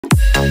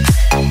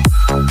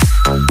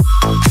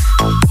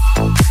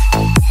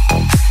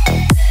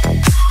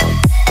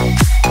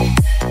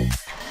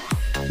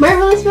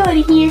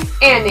Melanie here.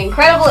 And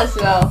Incredible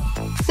Isabelle.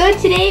 So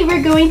today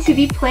we're going to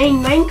be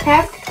playing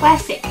Minecraft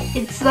Classic.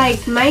 It's like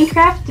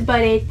Minecraft,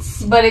 but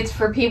it's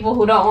for people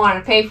who don't want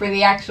to pay for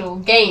the actual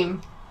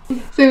game.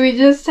 So we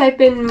just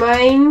type in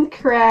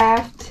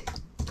Minecraft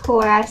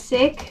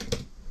Classic.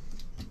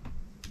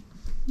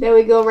 Then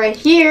we go right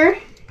here.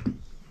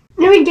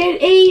 Then we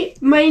get a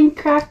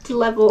Minecraft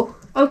level.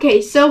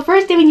 Okay, so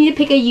first we need to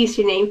pick a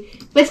username.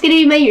 What's going to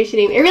be my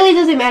username? It really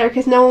doesn't matter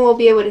because no one will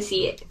be able to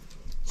see it.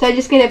 So I'm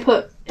just going to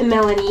put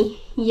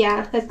Melanie.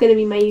 Yeah, that's going to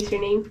be my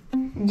username.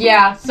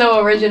 Yeah, so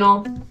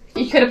original.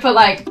 You could have put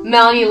like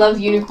Melanie loves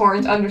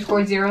unicorns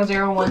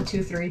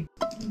 _00123.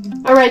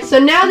 Alright, so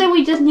now that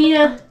we just need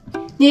to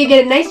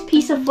get a nice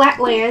piece of flat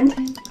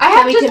land. I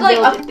have just like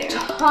a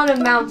ton of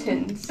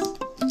mountains.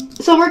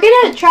 So we're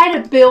gonna try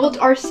to build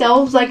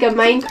ourselves like a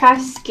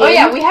Minecraft skin. Oh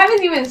yeah, we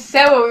haven't even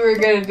said what we were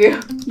gonna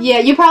do. Yeah,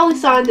 you probably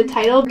saw in the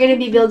title. We're gonna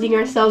be building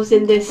ourselves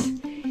in this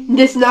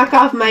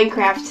knockoff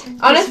Minecraft.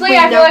 Honestly,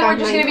 I feel like we're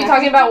just gonna be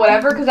talking about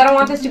whatever because I don't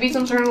want this to be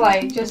some sort of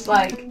like just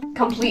like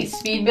complete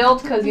speed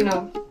build because you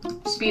know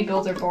speed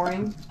builds are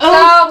boring. Oh.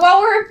 So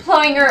while we're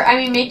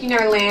making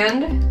our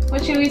land,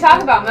 what should we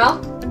talk about, Mel?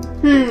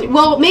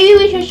 Well, maybe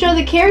we should show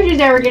the characters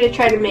that we're gonna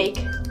try to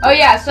make. Oh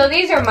yeah, so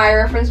these are my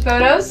reference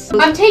photos.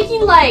 I'm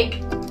taking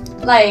like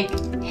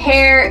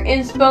hair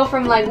inspo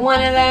from like one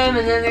of them,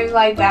 and then there's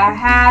like the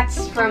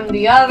hats from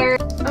the other.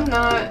 I'm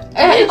not.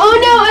 Oh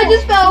no, I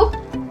just fell.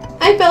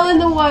 I fell in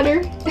the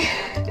water.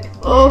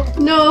 Oh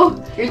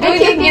no. You're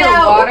doing it near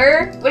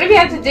water? What if you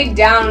have to dig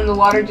down and the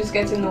water just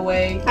gets in the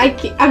way?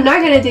 I'm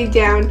not gonna dig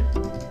down.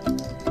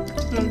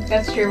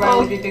 That's true, why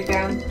would you dig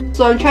down?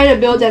 So I'm trying to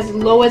build as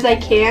low as I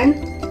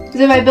can.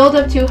 Because if I build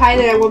up too high,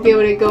 then I won't be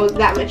able to go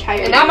that much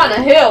higher. And I'm on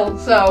a hill,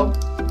 so.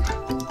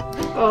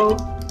 Oh.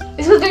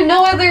 It's because there's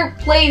no other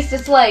place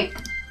that's like,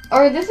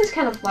 or this is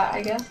kind of flat,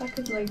 I guess. I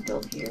could like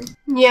build here.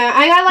 Yeah,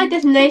 I got like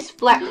this nice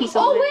flat piece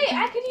of land. Oh wait,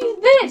 I could use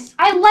this.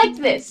 I like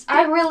this.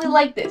 I really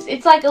like this.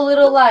 It's like a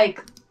little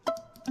like,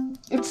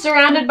 it's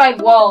surrounded by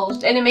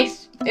walls, and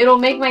it'll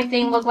make my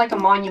thing look like a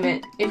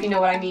monument, if you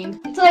know what I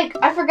mean. It's like,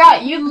 I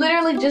forgot, you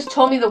literally just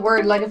told me the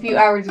word like a few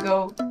hours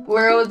ago.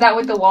 Where was that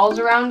with the walls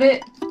around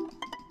it?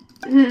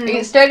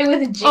 It started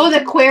with a G. Oh,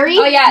 the quarry?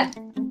 Oh yeah,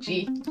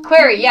 G.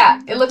 Quarry,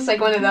 yeah. It looks like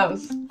one of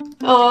those.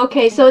 Oh,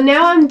 okay. So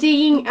now I'm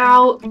digging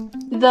out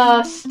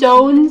the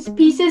stones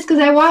pieces because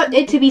I want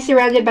it to be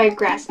surrounded by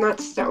grass, not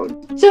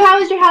stone. So how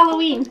was your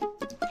Halloween?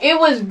 It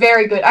was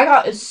very good. I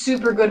got a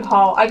super good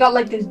haul. I got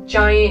like this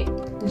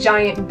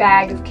giant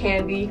bag of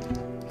candy.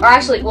 Or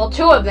actually, well,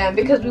 two of them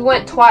because we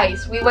went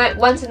twice. We went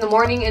once in the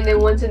morning and then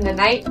once in the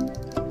night.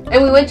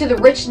 And we went to the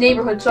rich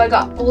neighborhood, so I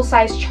got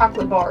full-size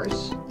chocolate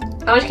bars.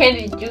 How much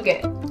candy did you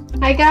get?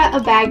 I got a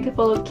bag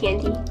full of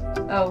candy.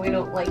 Oh, we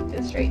don't like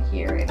this right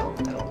here. I don't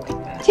like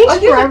that. It takes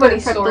forever to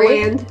prep the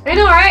land. I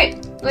know,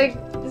 right? Like,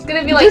 it's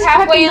gonna be like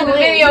halfway in the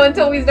video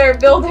until we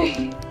start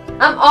building.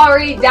 I'm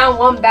already down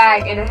 1.5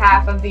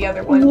 bags of the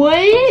other one.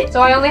 What?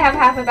 So I only have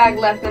half a bag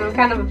left, and I'm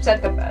kind of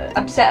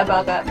upset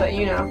about that, but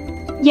you know.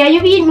 Yeah,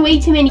 you've eaten way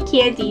too many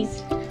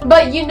candies.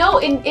 But you know,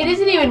 it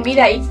isn't even me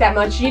that eats that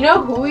much. You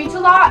know who eats a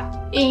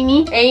lot?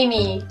 Amy.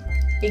 Amy.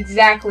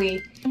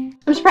 Exactly.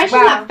 I'm surprised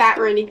she's not fat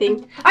or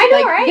anything. I know,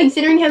 like, right?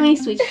 Considering how many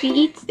sweets she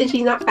eats, and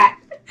she's not fat.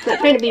 I'm not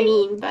trying to be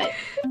mean, but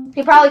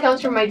he probably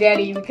comes from my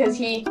daddy because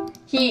he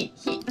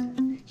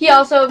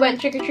also went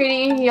trick or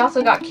treating. He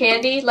also got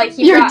candy. Like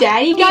he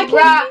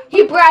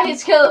brought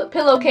his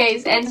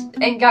pillowcase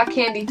and got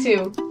candy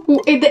too.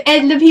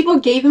 And the people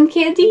gave him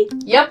candy?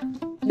 Yep.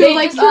 They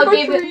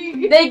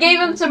gave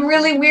him some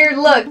really weird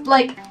look.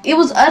 Like it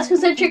was us who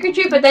said trick or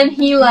treat, but then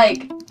he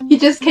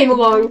just came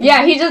along.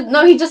 Yeah, he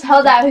just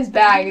held out his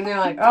bag, and they're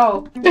like,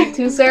 "Oh, you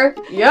too, sir?"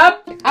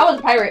 Yep. I was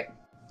a pirate.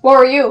 What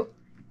were you?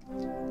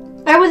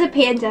 I was a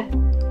panda.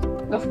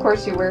 Of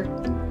course you were.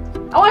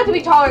 I want it to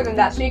be taller than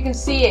that, so you can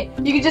see it.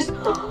 You could just, you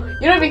know,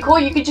 what'd be cool?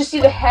 You could just see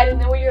the head,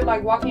 and then when you're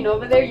like walking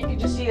over there, you could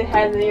just see the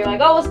head, and then you're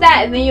like, "Oh, what's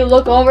that?" And then you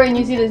look over, and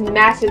you see this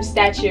massive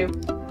statue.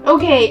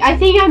 Okay, I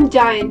think I'm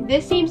done.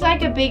 This seems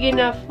like a big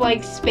enough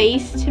like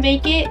space to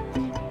make it.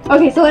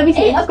 Okay, so let me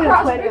see. 8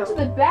 across 4 to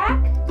the back.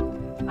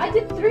 I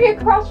did 3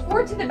 across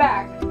 4 to the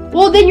back.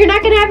 Well, then you're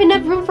not gonna have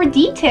enough room for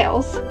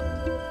details.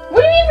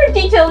 What do you mean for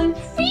detailing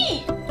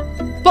feet?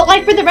 But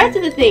like for the rest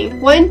of the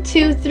thing. 1,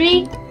 2,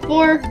 3,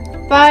 4,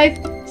 5,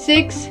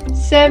 6,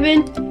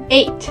 7,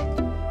 8.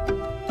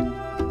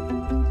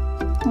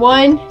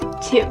 1,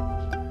 2.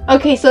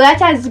 Okay, so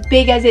that's as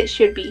big as it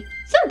should be.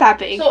 It's not that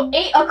big. So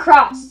 8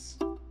 across.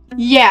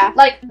 Yeah.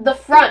 Like the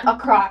front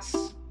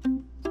across.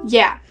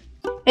 Yeah.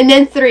 And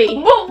then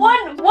 3. But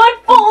one foot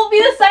will be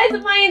the size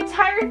of my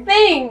entire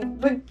thing.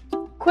 The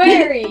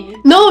quarry.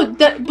 No,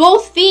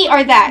 both feet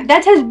are that.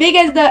 That's as big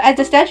as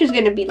the statue's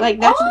gonna be. Like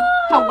that's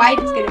how wide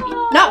it's gonna be.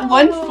 Not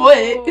 1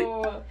 foot.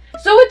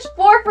 So it's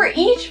 4 for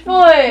each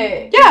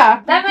foot.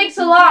 Yeah. That makes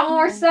a lot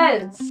more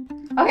sense.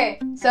 Okay,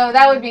 so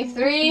that would be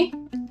 3,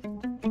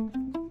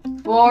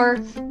 4,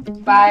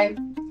 5,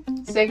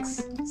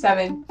 6,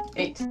 7,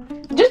 8.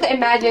 Just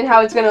imagine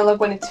how it's gonna look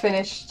when it's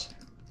finished.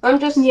 I'm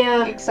just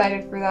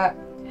excited for that.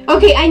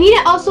 Okay, I need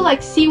to also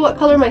like see what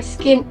color my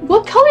skin.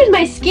 What color is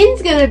my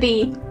skin's gonna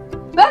be?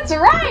 That's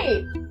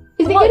right.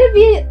 Is it gonna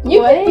be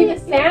You what? could be the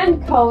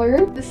sand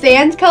color. The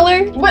sand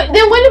color? But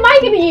then what am I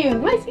gonna use?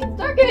 My skin's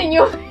darker than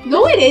yours.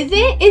 No, it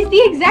isn't. It's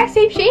the exact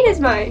same shade as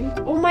mine.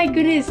 Oh my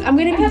goodness, I'm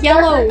gonna be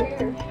yellow.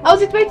 I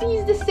was expecting to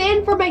use the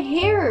sand for my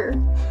hair.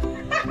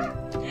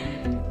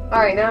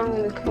 Alright, now I'm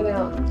gonna cut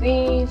out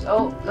these.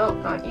 Oh, no,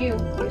 not you.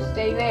 You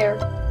stay there.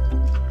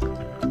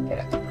 Get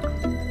up.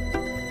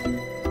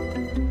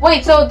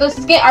 Wait, so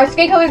our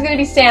skin color is gonna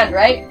be sand,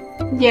 right?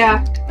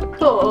 Yeah.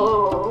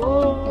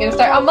 I'm gonna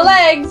start on my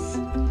legs.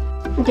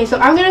 Okay, so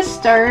I'm gonna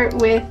start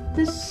with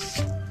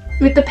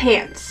the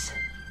pants.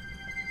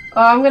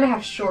 Oh, I'm gonna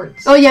have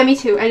shorts. Oh yeah, me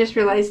too. I just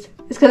realized.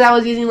 It's because I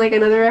was using like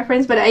another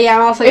reference, but yeah,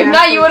 I'm also. If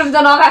not, you would have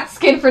done all that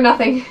skin for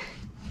nothing.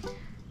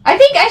 I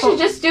think I should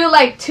just do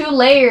like 2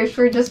 layers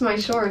for just my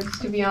shorts,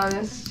 to be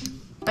honest.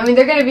 I mean,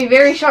 they're gonna be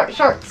very short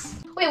shorts.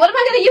 Wait, what am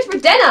I gonna use for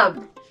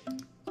denim?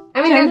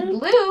 I mean, Denim? there's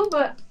blue,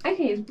 but I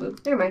can use blue.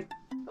 Never mind.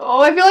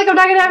 Oh, I feel like I'm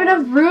not gonna have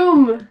enough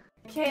room.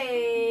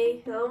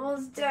 Okay,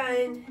 almost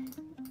done.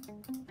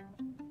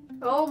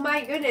 Oh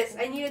my goodness,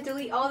 I need to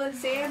delete all the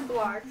sand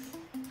blocks.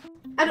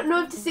 I don't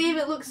know if to say if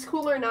it looks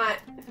cool or not.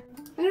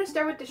 I'm gonna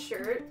start with the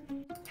shirt.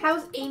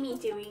 How's Amy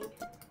doing?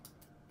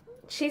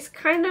 She's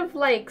kind of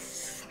like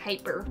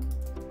hyper.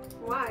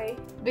 Why?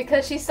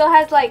 Because she still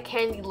has like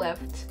candy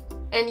left.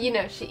 And you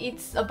know, she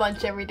eats a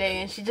bunch every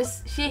day and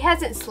she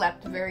hasn't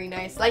slept very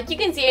nice. Like you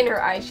can see in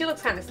her eyes, she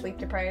looks kind of sleep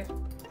deprived.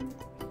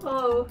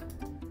 Oh.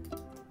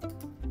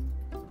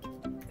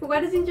 Why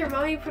doesn't your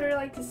mommy put her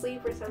like to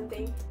sleep or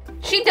something?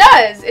 She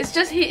does. It's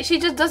just she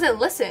just doesn't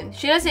listen.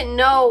 She doesn't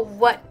know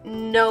what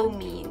no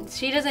means.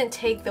 She doesn't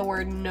take the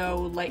word no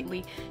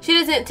lightly. She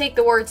doesn't take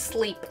the word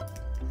sleep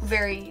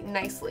very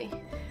nicely.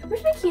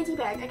 Where's my candy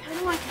bag? I kind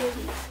of want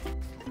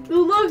candy.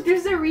 Ooh, look,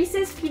 there's a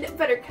Reese's peanut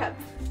butter cup.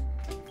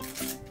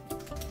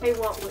 I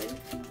want one.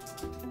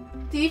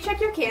 Do you check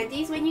your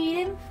candies when you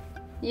eat them?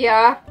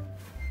 Yeah.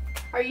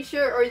 Are you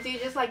sure, or do you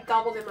just like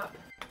gobble them up?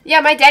 Yeah,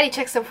 my daddy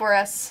checks them for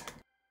us.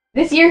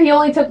 This year he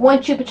only took 1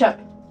 Chupa Chup.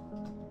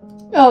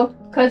 Oh.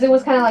 Because it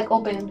was kind of like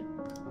open.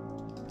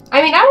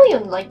 I mean, I don't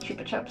even like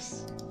Chupa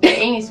Chups. They're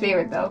Amy's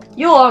favorite though.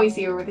 You'll always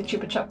see her with a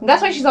Chupa Chup. And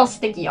that's why she's all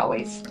sticky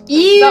always.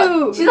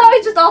 Ew! She's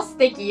always just all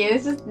sticky and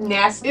it's just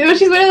nasty. Ew,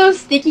 she's one of those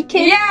sticky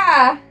kids?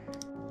 Yeah!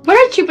 What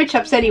are Chupa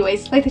Chups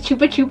anyways? Like the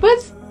Chupa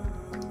Chupas?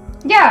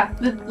 Yeah,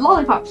 the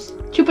lollipops.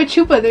 Chupa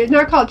Chupa, they're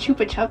not called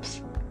Chupa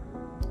Chups.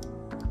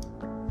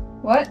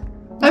 What?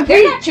 I'm They're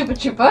pretty... not Chupa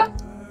Chupa.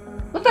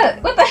 What the?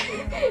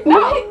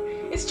 No,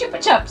 it's Chupa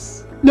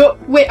Chups. No,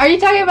 wait, are you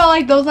talking about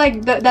like those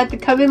like that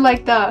come in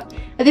like the...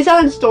 Are they sell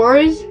in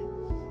stores?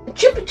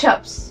 Chupa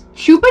Chups.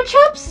 Chupa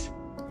Chups?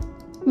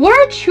 What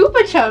are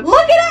Chupa Chups?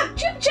 Look it up,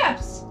 Chupa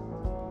Chups.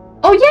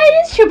 Oh yeah,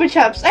 it is Chupa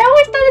Chups. I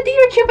always thought that these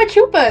were Chupa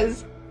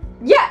Chupas.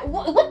 Yeah,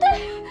 what the?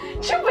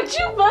 Chupa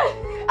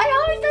Chupa? I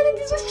always thought that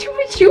this was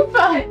Chupa Chupa.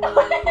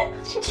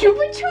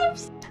 Chupa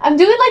Chups? I'm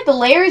doing like the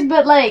layers,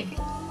 but like,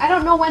 I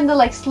don't know when the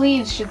like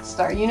sleeves should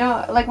start, you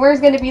know? Like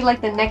where's gonna be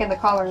like the neck and the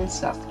collar and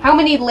stuff. How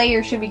many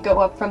layers should we go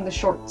up from the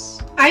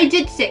shorts? I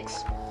did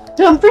 6.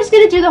 So I'm first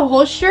gonna do the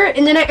whole shirt,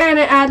 and then I'm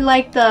gonna add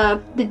like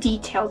the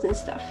details and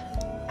stuff.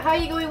 How are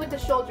you going with the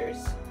shoulders?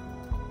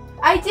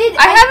 I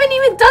haven't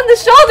even done the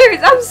shoulders.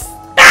 I'm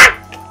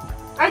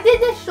stuck. I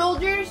did the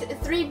shoulders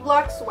 3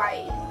 blocks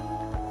wide.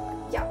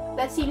 Yeah,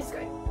 that seems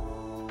good.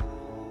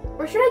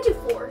 Or should I do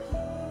 4?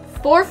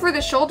 4 for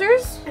the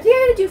shoulders? I think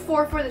I'm gonna do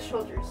 4 for the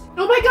shoulders.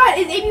 Oh my god,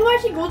 is Amy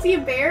watching Goldie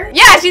and Bear?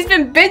 Yeah, she's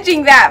been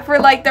binging that for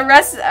like for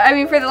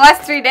the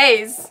last 3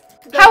 days.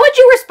 How would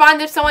you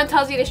respond if someone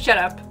tells you to shut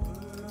up?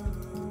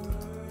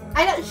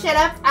 I don't shut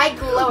up, I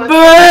glow up.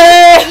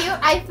 You,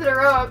 I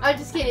throw up. I'm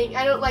just kidding.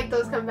 I don't like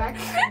those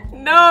comebacks.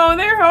 No,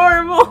 they're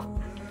horrible.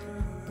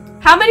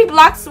 How many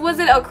blocks was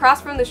it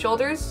across from the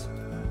shoulders?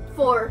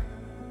 4.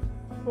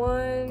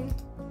 1.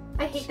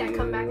 I hate that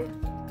comeback.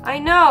 I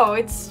know,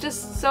 it's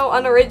just so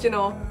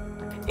unoriginal.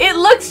 It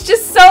looks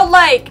just so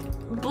like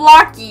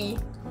blocky.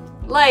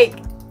 Like,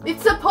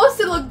 it's supposed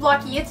to look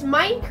blocky. It's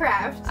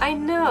Minecraft. I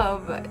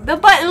know, but the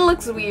button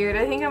looks weird.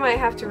 I think I might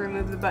have to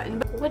remove the button.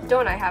 But what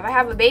don't I have? I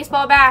have a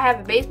baseball bat, I have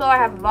a baseball, I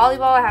have a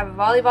volleyball, I have a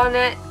volleyball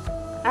net,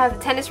 I have a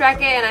tennis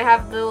racket, and I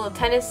have the little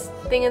tennis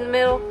thing in the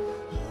middle.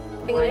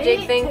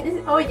 Thingamajig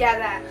thing. Oh yeah,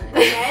 that. The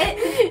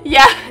net?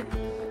 Yeah.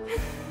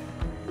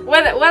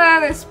 What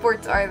other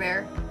sports are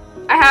there?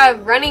 I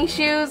have running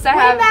shoes.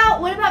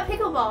 What about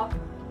pickleball?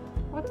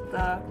 What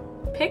the?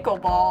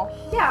 Pickleball?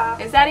 Yeah.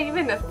 Is that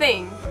even a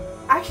thing?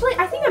 Actually,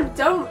 I think I'm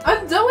done.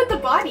 I'm done with the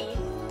body.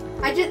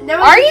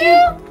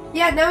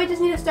 Yeah, now I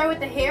just need to start with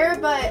the hair,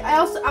 but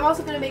I'm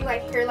also gonna make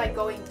like hair like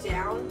going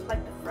down,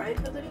 like the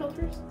front of the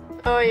shoulders.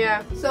 Oh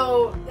yeah.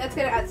 So that's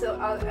gonna add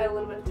a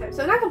little bit of time.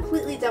 So I'm not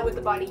completely done with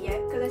the body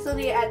yet, because I still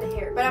need to add the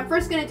hair. But I'm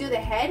first gonna do the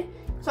head,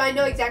 so I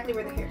know exactly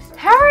where the hair starts.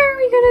 How are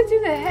we gonna do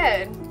the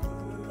head?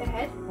 The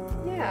head?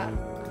 Yeah.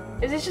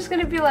 Is it just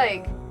gonna be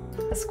like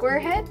a square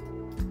head?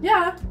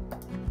 Yeah.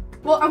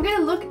 Well, I'm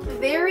gonna look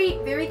very,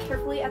 very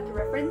carefully at the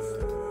reference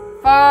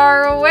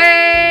Far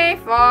away,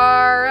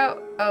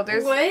 oh,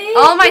 there's... What?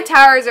 All my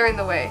towers are in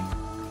the way.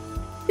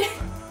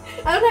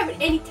 I don't have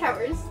any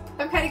towers.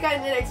 I've kind of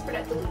gotten an expert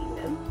at deleting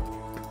them.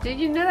 Did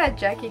you know that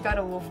Jackie got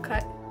a wolf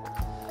cut?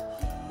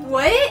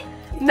 What?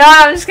 No,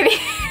 I'm just kidding.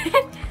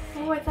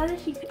 Oh, I thought that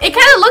she... It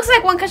kind of looks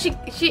like one because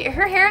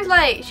her hair is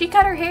like, she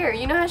cut her hair.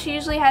 You know how she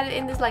usually had it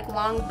in this like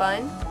long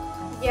bun?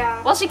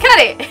 Yeah. Well, she cut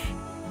it.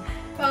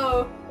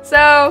 Oh.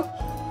 So,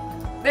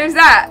 there's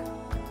that.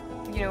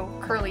 You know,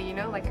 curly, you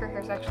know? Like her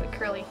hair's actually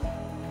curly.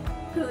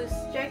 Who's?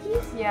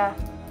 Jackie's? Yeah.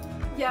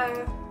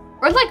 Yeah.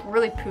 Or like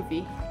really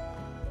poofy.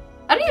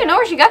 I don't even know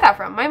where she got that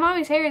from. My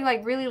mommy's hair is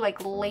like really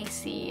like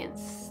lacy and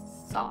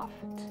soft.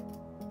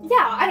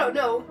 Yeah, I don't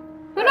know.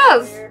 Who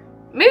knows?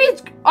 Maybe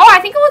it's, oh, I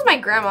think it was my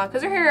grandma,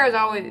 because her hair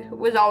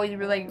was always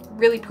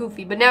really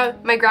poofy, but now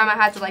my grandma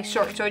has it like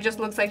short, so it just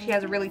looks like she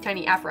has a really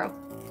tiny afro.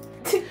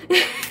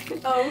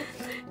 Oh.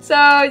 So,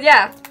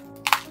 yeah.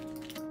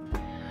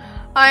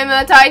 I'm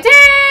a titanium!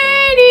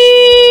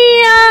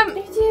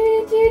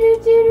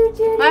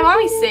 My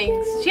mommy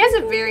sings. She has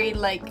a very,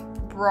 like,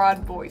 broad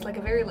voice, like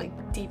a very, like,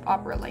 deep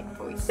opera-like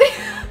voice.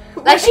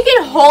 Like, she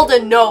can hold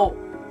a note.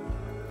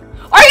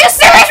 Are you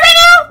serious right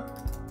now?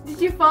 Did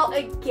you fall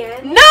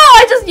again? No,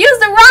 I just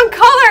used the wrong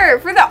color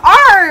for the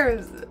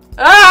arms.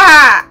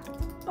 Ah!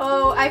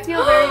 Oh, I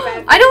feel very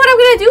bad. I know what I'm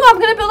gonna do. I'm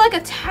gonna build like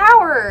a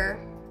tower.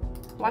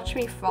 Watch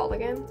me fall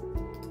again.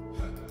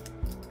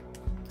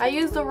 I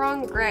used the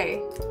wrong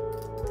gray.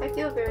 I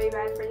feel very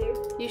bad for you.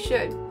 You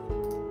should.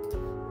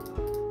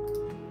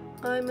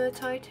 I'm a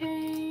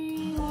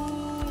titanium.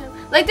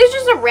 Like there's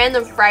just a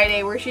random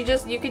Friday where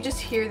you could just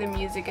hear the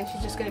music and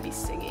she's just gonna be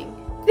singing.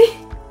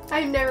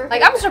 I've never.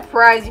 Like I'm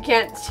surprised you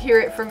can't hear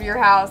it from your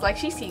house. Like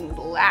she sings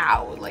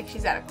loud, like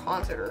she's at a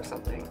concert or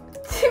something.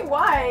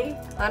 Why?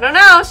 I don't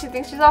know. She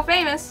thinks she's all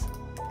famous.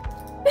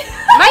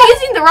 Am I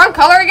using the wrong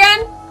color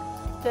again?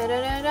 You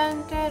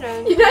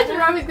know your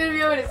mom is gonna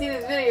be able to see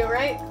this video,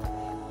 right?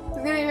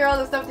 She's gonna hear all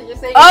the stuff that you're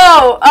saying.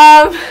 Oh,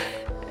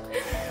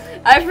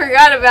 I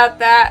forgot about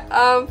that.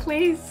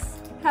 Please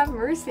have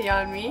mercy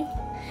on me.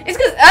 It's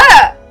cause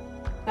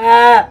What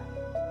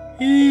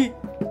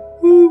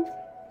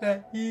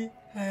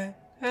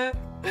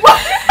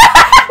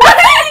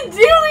are you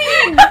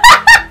doing?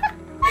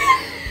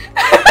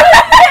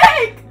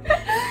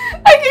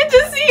 I can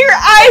just see your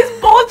eyes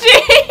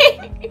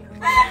bulging.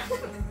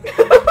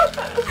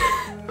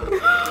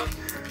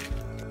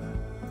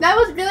 That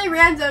was really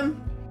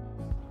random.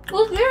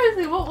 Well,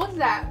 seriously, what was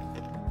that?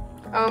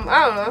 I don't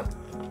know.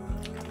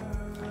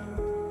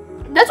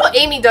 That's what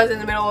Amy does in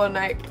the middle of the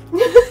night.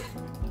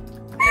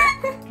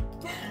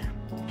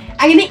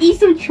 I'm gonna eat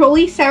some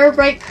trolley sour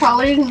bright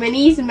crawlers,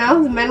 minis,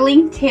 mouths,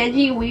 meddling,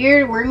 tangy,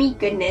 weird, wormy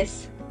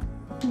goodness.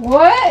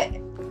 What?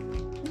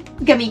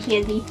 Gummy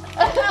candy.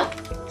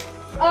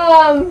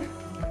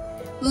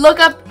 Look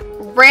up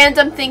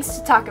random things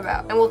to talk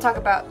about, and we'll talk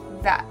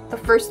about that. The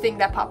first thing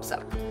that pops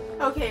up.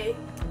 Okay.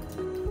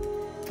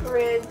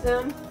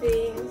 Random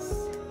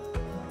things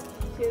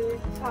to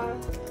talk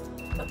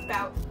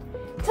about.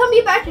 Tell me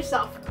about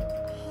yourself.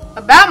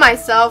 About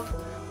myself,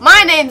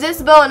 my name's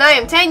Isabelle and I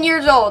am 10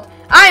 years old.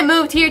 I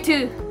moved here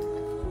to...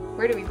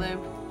 Where do we live?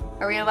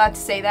 Are we allowed to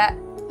say that?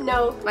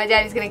 No. My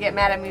daddy's gonna get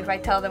mad at me if I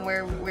tell them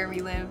where we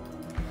live.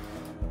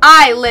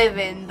 I live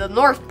in the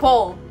North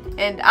Pole,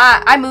 and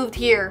I moved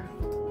here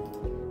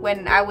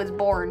when I was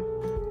born,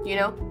 you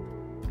know?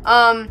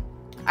 I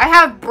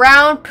have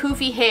brown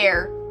poofy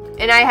hair,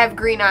 and I have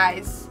green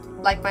eyes,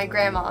 like my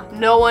grandma.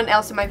 No one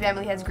else in my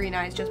family has green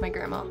eyes, just my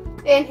grandma.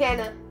 And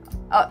Hannah.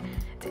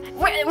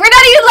 We're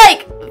not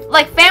even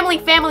like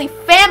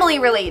family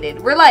related.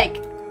 We're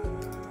like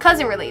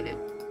cousin related.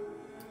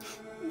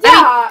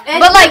 Yeah, and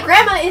but my like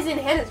grandma isn't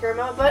Hannah's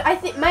grandma, but I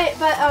think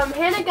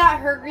Hannah got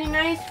her green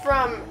eyes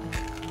from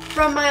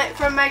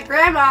my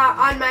grandma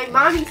on my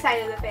mommy's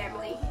side of the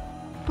family.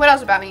 What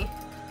else about me?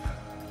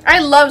 I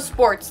love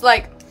sports.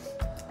 Like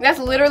that's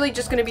literally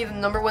just gonna be the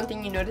 #1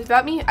 thing you notice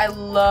about me. I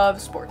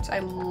love sports. I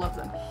love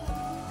them.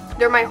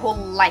 They're my whole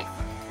life.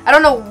 I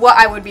don't know what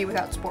I would be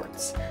without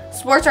sports.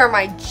 Sports are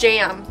my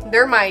jam.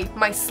 They're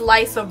my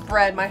slice of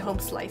bread, my home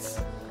slice.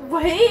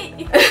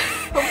 Wait.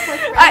 Home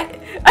slice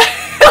bread?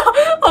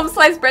 Home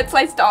slice bread,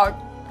 slice dog.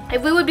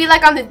 If we would be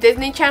like on the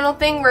Disney Channel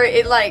thing where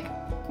it like,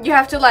 you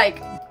have to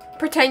like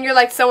pretend you're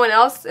like someone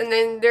else and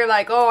then they're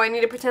like, oh, I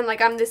need to pretend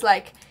like I'm this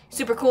like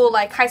super cool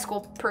like high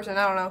school person,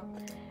 I don't know.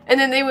 And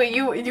then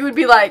you would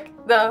be like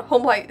the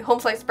home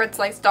slice bread,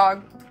 slice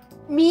dog.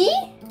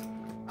 Me?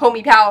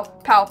 Homie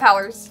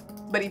pallers.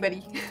 Buddy.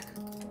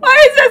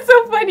 Why is that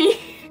so funny?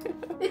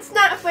 It's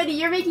not funny.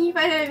 You're making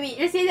fun of me.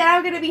 You're saying that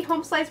I'm gonna be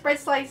home slice bread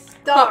slice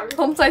dog.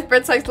 Home slice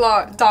bread slice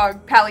dog.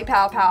 Pally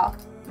pal.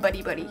 Buddy.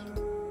 You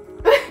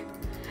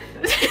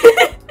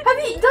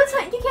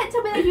can't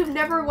tell me that you've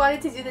never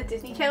wanted to do the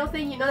Disney Channel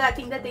thing. You know that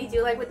thing that they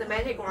do like with the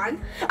magic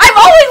wand? I've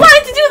always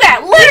wanted to do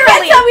that.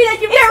 Literally. You can't tell me that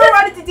you've never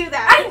wanted to do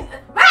that.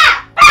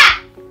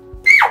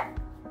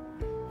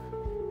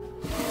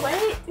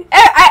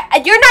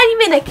 What? You're not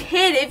even a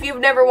kid if you've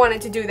never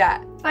wanted to do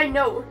that. I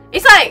know.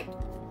 It's like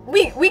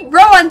we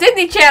grow on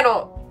Disney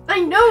Channel. I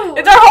know.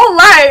 It's our whole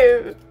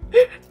life.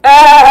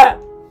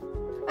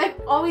 I've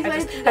always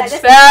wanted to do that.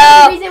 That's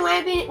fell. the reason why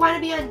I want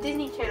to be on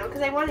Disney Channel,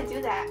 because I want to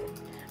do that.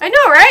 I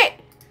know, right?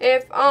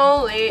 If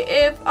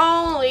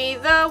only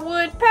the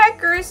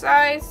woodpecker's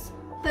eyes.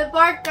 The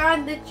bark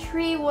on the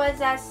tree was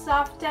as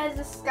soft as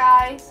the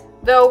skies.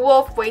 The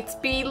wolf waits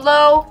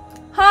below,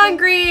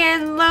 hungry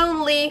and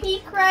lonely.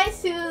 He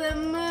cries to the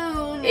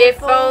moon.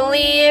 If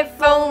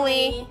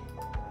only.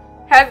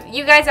 Have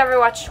you guys ever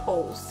watched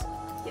Holes?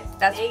 Yes.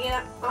 That's dig it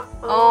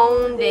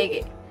up. dig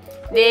it.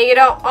 Dig it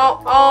up.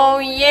 Oh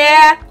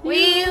yeah.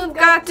 We've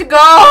got to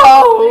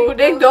go.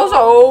 Dig those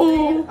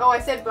holes. Oh, I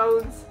said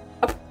bones.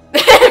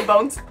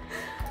 Bones.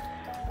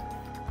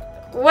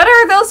 What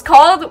are those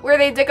called where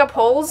they dig up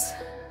holes?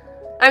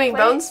 I mean, Wait.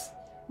 bones.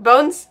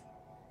 Bones.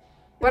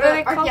 What are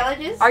they called?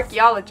 Archaeologists?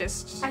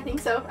 Archaeologists. I think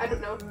so. I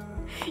don't know.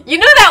 You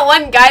know that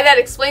one guy that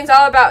explains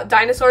all about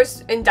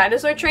dinosaurs in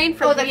Dinosaur Train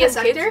from the PBS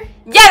conductor?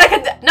 Kids?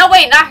 Yeah, no,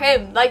 wait, not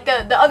him. Like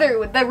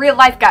the real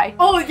life guy.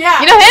 Oh yeah.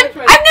 You know him?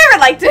 I've never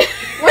liked it.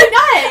 Why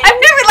not?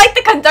 I've never liked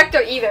the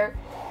conductor either.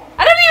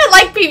 I don't even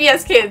like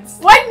PBS Kids.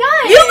 Why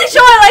not? The only show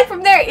I like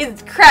from there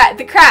is the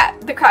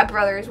Krat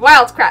brothers,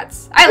 Wild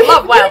Krats. I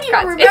love Wild Krats.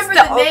 I don't even remember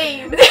the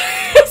name.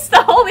 It's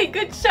the only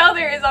good show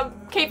there is on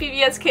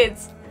KPBS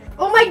Kids.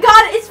 Oh my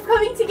god, it's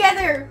coming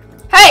together.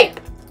 Hey,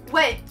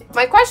 What?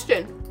 my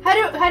question.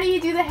 How do you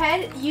do the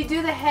head? You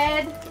do the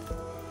head.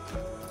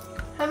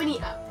 How many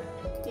up?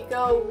 You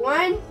go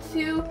 1,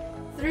 2,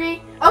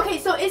 3. Okay,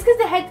 so it's because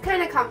the head's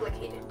kind of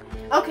complicated.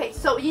 Okay,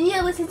 so you need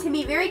to listen to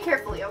me very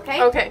carefully,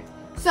 okay? Okay.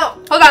 So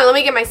Hold on, let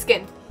me get my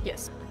skin.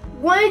 Yes.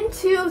 1,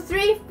 2,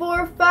 3,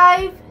 4,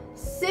 5,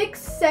 6,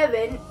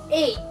 7,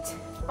 8.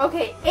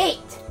 Okay, 8.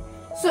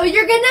 So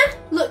you're gonna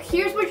look.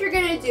 Here's what you're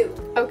gonna do.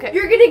 Okay.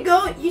 You're gonna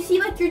go. You see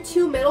like your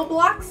 2 middle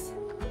blocks.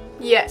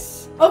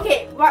 Yes.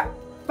 Okay.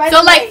 By So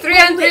the like way, 3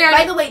 on 3 on.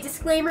 By the way,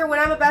 disclaimer: what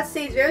I'm about to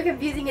say is very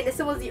confusing, and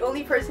Issa was the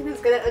only person who's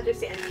gonna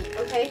understand me.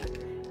 Okay?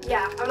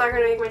 Yeah, I'm not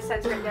gonna make my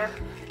sense right now.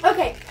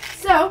 Okay,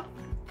 so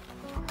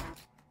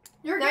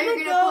you're gonna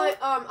put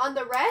on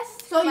the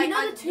rest. So like, you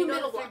know the 2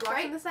 middle blocks,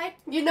 right? On the side.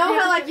 You know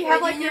how like you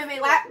have like your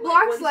flat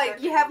blocks, like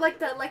you have like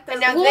the Now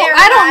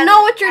I don't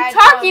know what you're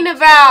talking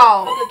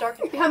about.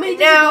 How many?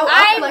 Now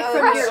I'm like,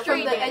 frustrated.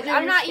 from the edge of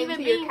I'm your not skin even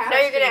to your being calf?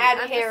 frustrated. Now you're gonna add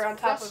I'm hair just on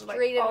top of like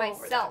frustrated all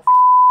over myself.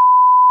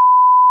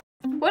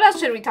 What else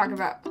should we talk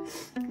about?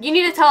 You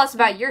need to tell us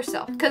about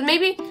yourself, because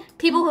maybe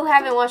people who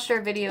haven't watched our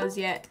videos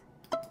yet,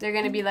 they're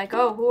gonna be like,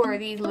 oh, who are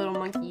these little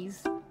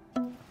monkeys?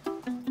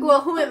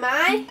 Well, who am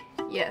I?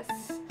 Yes.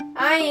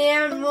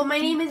 Well, my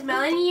name is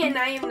Melanie and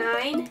I am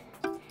 9.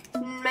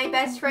 My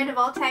best friend of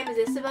all time is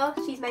Isabelle.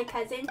 She's my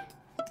cousin.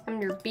 I'm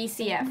your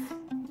BCF.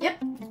 Yep.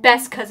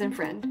 Best cousin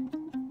friend.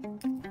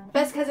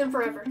 Best cousin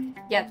forever.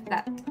 Yeah,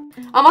 that.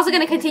 I'm also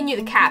gonna continue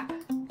the cap,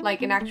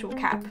 like an actual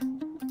cap.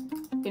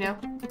 You know?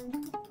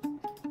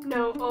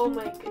 No, oh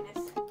my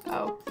goodness.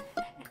 Oh.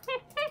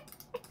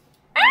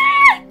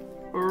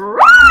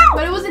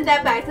 But it wasn't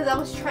that bad because I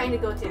was trying to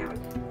go down.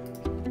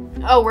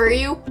 Oh, were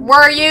you?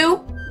 Were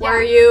you? Yeah.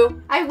 Were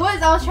you? I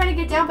was trying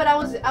to get down, but I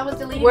was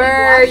deleting Were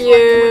my blocks.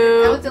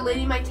 you? I was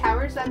deleting my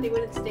towers so that they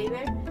wouldn't stay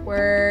there.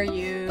 Were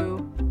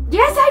you?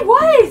 Yes, I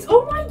was!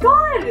 Oh my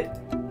god!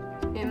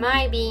 Am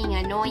I being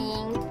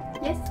annoying?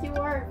 Yes, you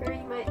are,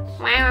 very much.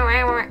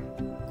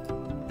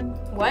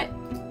 What?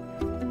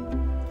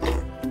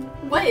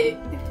 What?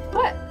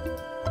 What?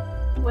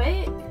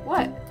 What?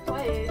 What?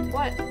 What?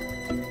 What?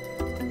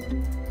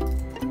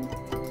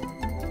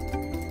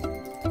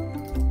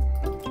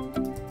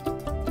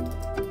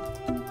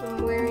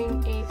 I'm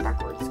wearing a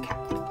backwards cap.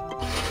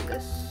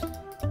 This.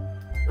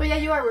 Oh yeah,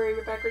 you are wearing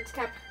a backwards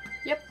cap.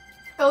 Yep.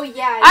 Oh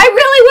yeah. I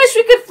really wish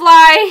we could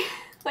fly.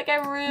 Like I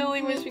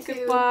really wish we could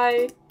too.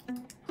 fly.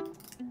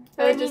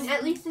 But I mean,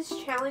 at least it's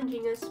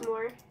challenging us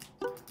more.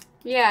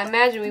 Yeah,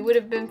 imagine we would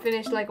have been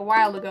finished like a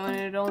while ago and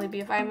it'd only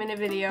be a 5-minute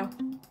video.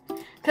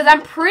 Because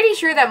I'm pretty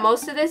sure that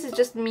most of this is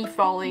just me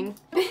falling.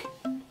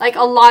 Like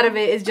a lot of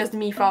it is just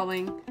me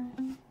falling.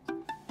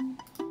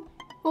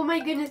 Oh my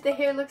goodness, the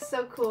hair looks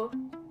so cool.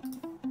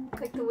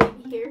 Like the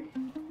wavy hair.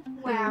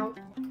 Wow.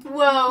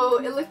 Whoa,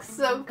 it looks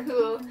so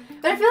cool.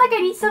 But I feel like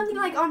I need something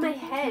like on my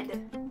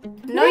head.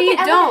 No, Maybe you I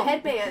can add, don't.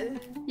 like, a headband.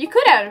 You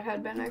could add a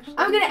headband actually.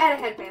 I'm gonna add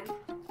a headband.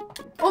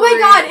 Oh my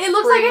god, it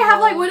looks like I have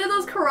like one of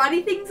those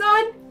karate things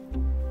on.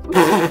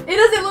 It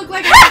doesn't look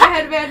like I have a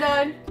headband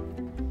on.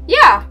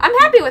 Yeah, I'm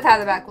happy with how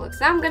the back looks.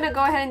 Now I'm gonna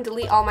go ahead and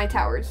delete all my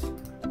towers.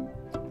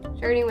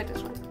 Starting with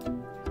this one.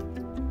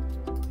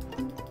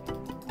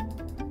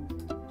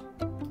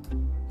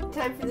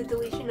 Time for the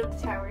deletion of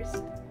the towers.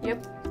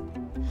 Yep.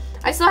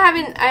 I still have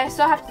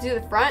to do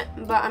the front,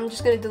 but I'm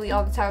just gonna delete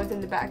all the towers in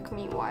the back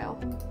meanwhile.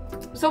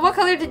 So what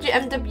color did you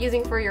end up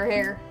using for your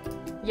hair?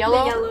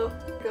 Yellow? The yellow.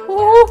 Goes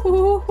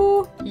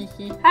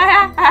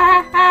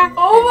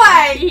Oh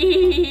my!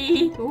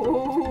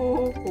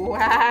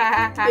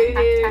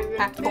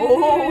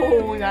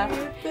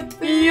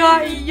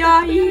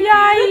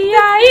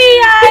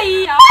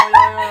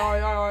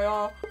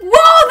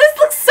 Whoa, this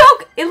looks so.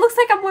 It looks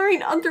like I'm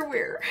wearing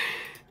underwear.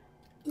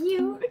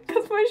 You.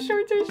 Because my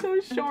shorts are so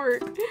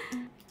short.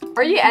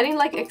 Are you adding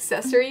like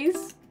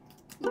accessories?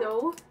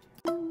 No.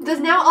 Does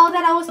now all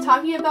that I was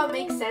talking about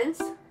make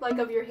sense? Like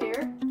of your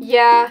hair?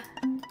 Yeah.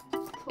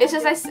 It's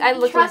just I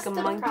look Trust like a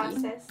the monkey.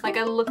 process. Like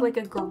I look like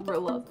a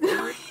gorilla.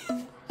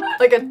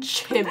 Like a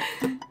chimp.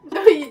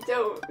 No, you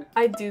don't.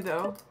 I do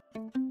though.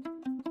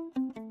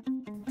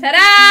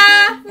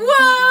 Ta-da!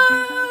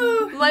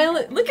 Whoa!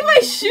 Look at my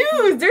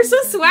shoes. They're so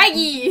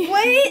swaggy.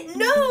 Wait,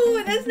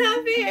 no, that's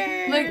not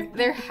fair. Look,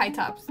 they're high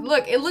tops.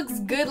 Look, it looks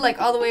good like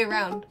all the way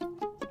around.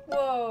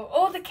 Whoa.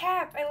 Oh, the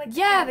cap. I like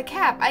Yeah, the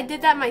cap. I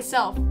did that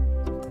myself.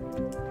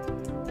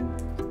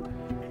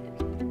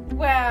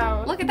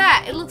 Wow. Look at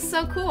that. It looks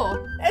so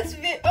cool.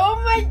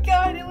 Oh my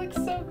god, it looks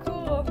so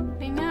cool.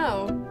 I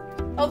know.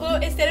 Although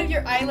instead of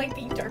your eye like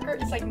being darker,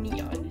 it's like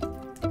neon.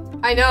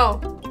 I know.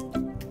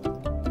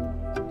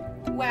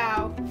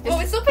 Wow. Oh,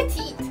 it's so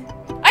petite.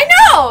 I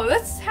know!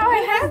 That's how I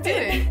had to do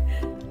it.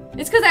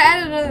 It's because I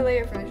added another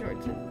layer for the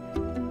shorts.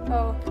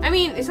 Oh. I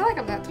mean, it's not like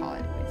I'm that tall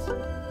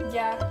anyways.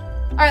 Yeah.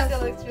 Alright,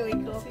 Still looks really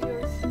cool. So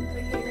yours.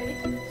 Okay,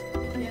 ready?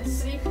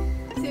 Yes. 3,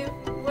 2,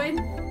 1.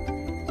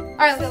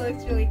 Alright, Still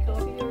looks really cool.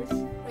 So yours.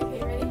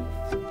 Okay, ready?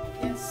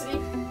 Yes. 3, 2,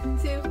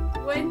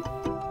 1.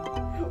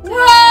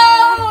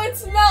 whoa! It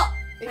smells.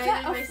 Is I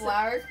that did a myself-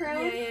 flower crown?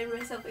 Yeah, I had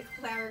myself a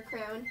flower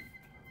crown.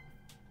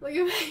 Look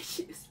at my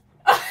shoes.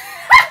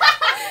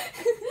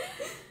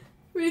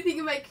 What do you think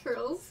of my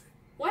curls?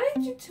 Why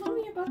didn't you tell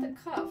me about the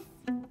cuff?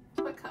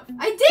 What cuff?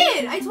 I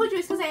did! I told you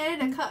it's because I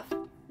added a cuff.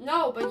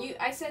 No, but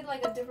I said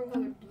like a different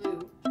color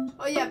blue.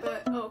 Oh yeah,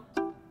 but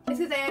it's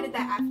because I added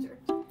that after.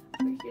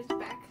 Wait, here's the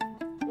back.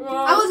 Whoa.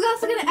 I was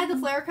also gonna add the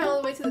flower crown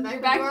all the way to the back.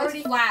 Your but back you were looks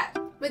already flat.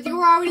 But you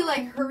were already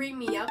like hurrying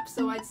me up,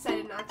 so I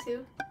decided not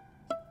to.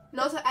 And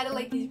also added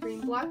like these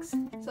green blocks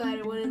so that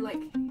it wouldn't like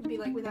be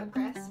like without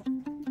grass.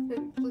 It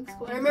looks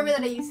cool. I remember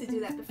that I used to do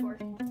that before.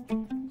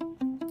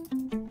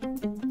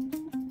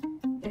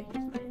 Yeah,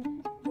 here's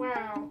mine.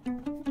 Wow.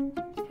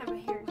 Have a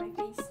hair in my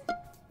face.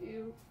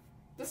 Ew.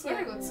 The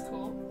sweater looks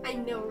cool. I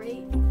know,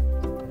 right?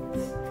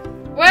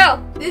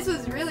 Well, This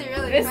was really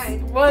this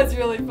fun. was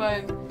really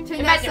fun.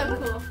 Turned out so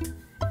cool.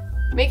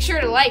 Make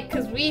sure to like,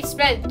 because we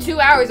spent 2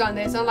 hours on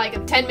this on like a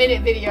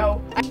 10-minute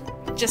video.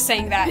 Just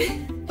saying that.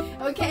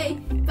 Okay,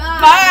 bye.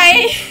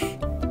 Bye!